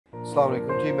अस्सलाम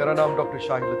वालेकुम जी, मेरा नाम डॉक्टर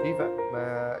शाहिद लतीफ़ है।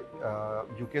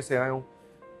 मैं यूके से आया हूँ।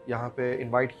 यहाँ पे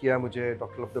इनवाइट किया मुझे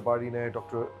डॉक्टर अब्दुबारी ने,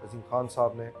 डॉक्टर अजीम खान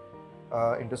साहब ने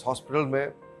इंडस हॉस्पिटल में।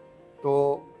 तो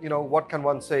व्हाट कैन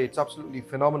वन से, इट्स एब्सोल्युटली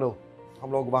फिनोमिनल।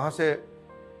 हम लोग वहाँ से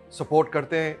सपोर्ट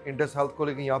करते हैं इंडस हेल्थ को,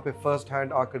 लेकिन यहाँ पे फर्स्ट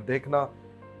हैंड आकर देखना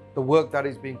the work that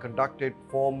is being conducted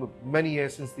from many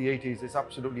years since the 80s is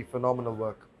absolutely phenomenal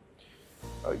work.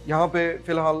 यहाँ पे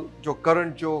फ़िलहाल जो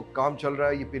करंट जो काम चल रहा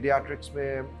है ये पीडियाट्रिक्स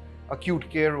में, अक्यूट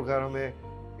केयर वगैरह में,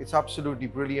 इट्स एब्सोल्युटली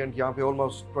ब्रिलियंट। यहाँ पे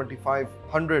ऑलमोस्ट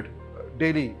 2500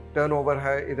 डेली टर्नओवर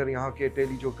है इधर यहाँ के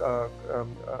डेली जो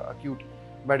अक्यूट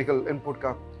मेडिकल इनपुट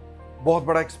का। बहुत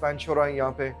बड़ा एक्सपेंशन हो रहा है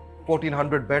यहाँ पे।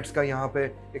 1400 बेड्स का यहाँ पे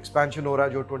एक्सपेंशन हो रहा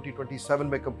है जो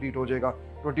 2027 में कंप्लीट हो जाएगा।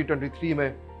 2023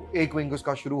 में एक विंग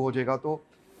उसका शुरू हो जाएगा। तो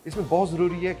इसमें बहुत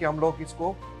ज़रूरी है कि हम लोग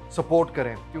इसको सपोर्ट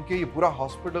करें, क्योंकि ये पूरा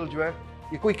हॉस्पिटल जो है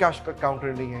ये कोई कैश का काउंटर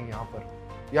नहीं है।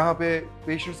 यहाँ पे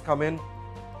patients come in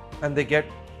and they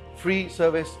get free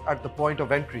service at the point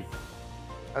of entry,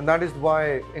 and that is why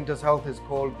Indus Health is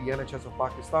called the NHS of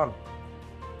Pakistan.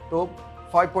 तो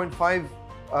 5.5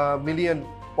 million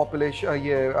population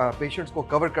ये patients को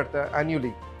cover करता है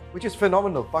annually, which is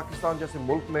phenomenal. Pakistan जैसे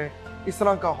मुल्क में इस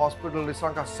तरह का हॉस्पिटल, इस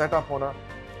तरह का सेटअप होना,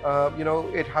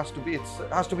 it has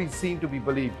to be seen to be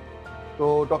believed.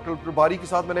 तो डॉक्टर अब्दुबारी के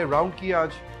साथ मैंने राउंड किया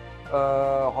आज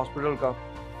हॉस्पिटल का,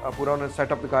 पूरा उन्होंने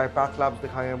सेटअप दिखाया, पैथ लैब्स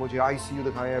दिखाए हैं मुझे, आईसीयू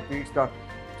दिखाया है, पीड्स का।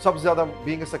 सबसे ज़्यादा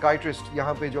बीइंग अ साइकाइट्रिस्ट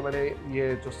यहाँ पे जो मैंने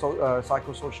ये जो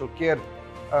साइको सोशल केयर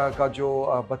का जो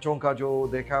बच्चों का जो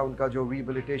देखा है, उनका जो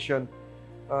rehabilitation,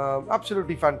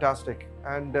 absolutely fantastic.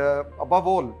 And above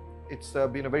all it's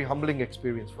been a very humbling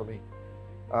experience for me.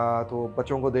 तो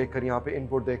बच्चों को देखकर, यहाँ पे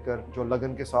इनपुट देखकर, जो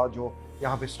लगन के साथ जो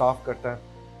यहाँ पे स्टाफ करता है,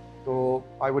 तो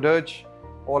आई वुड अर्ज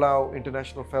all our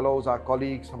international fellows, our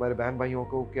colleagues, हमारे बहन भाइयों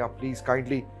को कि आप प्लीज़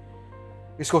काइंडली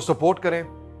इसको सपोर्ट करें।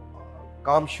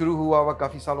 काम शुरू हुआ हुआ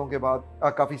काफ़ी सालों के बाद,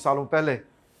 काफ़ी सालों पहले,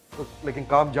 तो लेकिन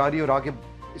काम जारी और आगे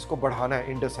इसको बढ़ाना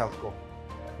है इंडस हेल्थ को।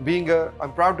 Being I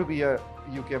am proud to be a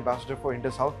UK ambassador for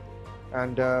Indus Health,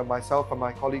 and myself and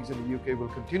my colleagues in the UK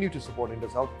will continue to support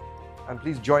Indus Health, and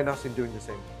please join us in doing the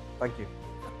same. Thank you.